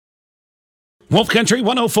Wolf Country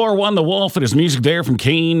 104.1 The Wolf. It is music there from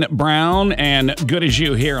Kane Brown and Good As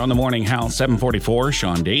You here on the Morning House, 744.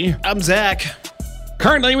 Sean D. I'm Zach.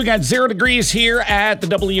 Currently, we got 0 degrees here at the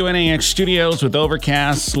WNAX studios with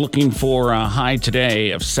overcast. Looking for a high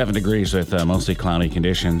today of 7 degrees with mostly cloudy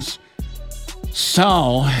conditions.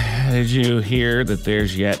 So, did you hear that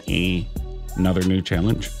there's yet another new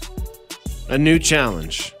challenge? A new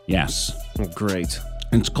challenge? Yes. Oh, great.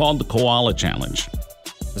 It's called the Koala Challenge.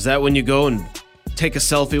 Is that when you go and take a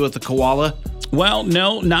selfie with the koala? Well,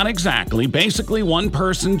 no, not exactly. Basically, one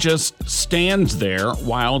person just stands there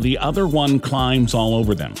while the other one climbs all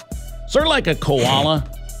over them. Sort of like a koala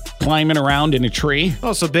climbing around in a tree.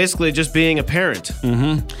 Oh, so basically just being a parent.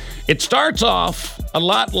 Mm-hmm. It starts off a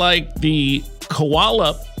lot like the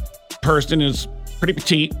koala person is pretty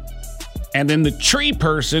petite, and then the tree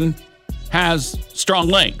person has strong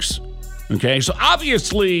legs. Okay, so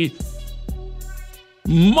obviously,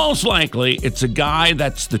 most likely, it's a guy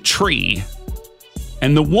that's the tree,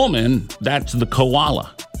 and the woman that's the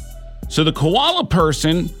koala. So the koala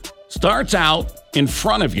person starts out in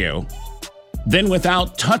front of you, then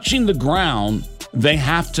without touching the ground, they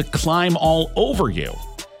have to climb all over you.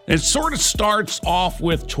 It sort of starts off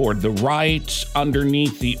with toward the right,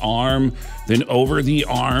 underneath the arm, then over the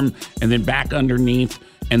arm, and then back underneath,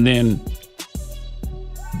 and then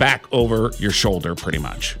back over your shoulder, pretty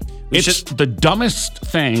much. It's the dumbest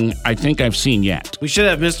thing I think I've seen yet. We should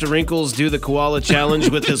have Mr. Wrinkles do the koala challenge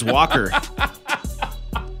with his walker.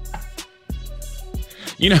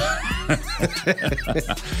 You know,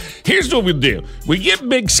 here's what we'll do. We get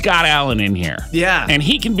Big Scott Allen in here. Yeah. And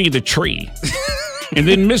he can be the tree. And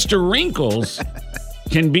then Mr. Wrinkles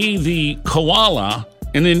can be the koala.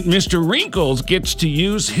 And then Mr. Wrinkles gets to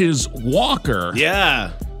use his walker.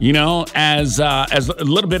 Yeah. You know, as a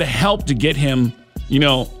little bit of help to get him, you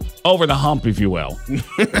know, over the hump, if you will.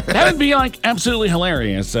 That would be like absolutely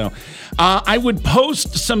hilarious. So I would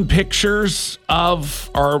post some pictures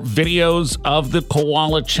of or videos of the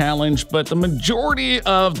koala challenge, but the majority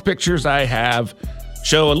of the pictures I have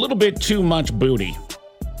show a little bit too much booty.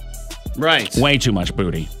 Right. Way too much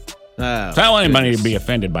booty. Oh, so I don't want anybody to be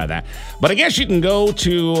offended by that. But I guess you can go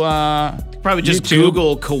to probably just YouTube.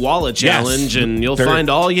 Google koala challenge and you'll find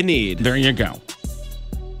all you need. There you go.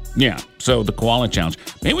 Yeah, so the koala challenge.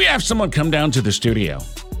 Maybe we have someone come down to the studio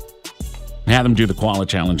and have them do the koala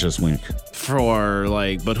challenge this week.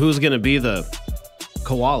 But who's going to be the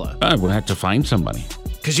koala? We'll have to find somebody.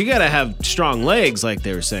 Because you got to have strong legs, like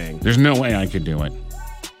they were saying. There's no way I could do it.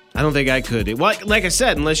 I don't think I could. Well, like I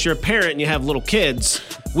said, unless you're a parent and you have little kids.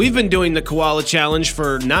 We've been doing the koala challenge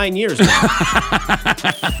for 9 years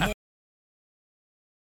now.